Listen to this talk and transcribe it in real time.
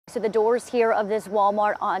So the doors here of this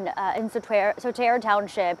Walmart in Swatara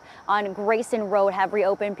Township on Grayson Road have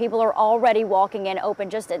reopened. People are already walking in, open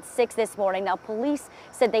just at 6 this morning. Now, police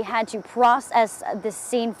said they had to process the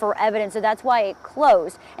scene for evidence, so that's why it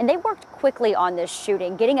closed. And they worked quickly on this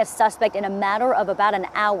shooting, getting a suspect in a matter of about an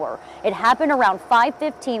hour. It happened around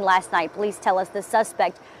 5:15 last night. Police tell us the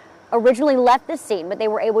suspect originally left the scene, but they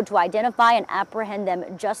were able to identify and apprehend them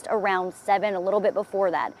just around 7, a little bit before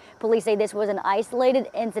that. Police say this was an isolated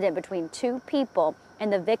incident between two people,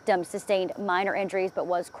 and the victim sustained minor injuries but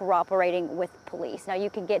was cooperating with police. Now, you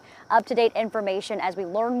can get up-to-date information as we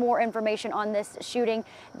learn more information on this shooting.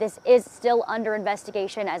 This is still under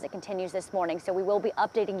investigation as it continues this morning, so we will be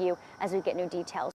updating you as we get new details.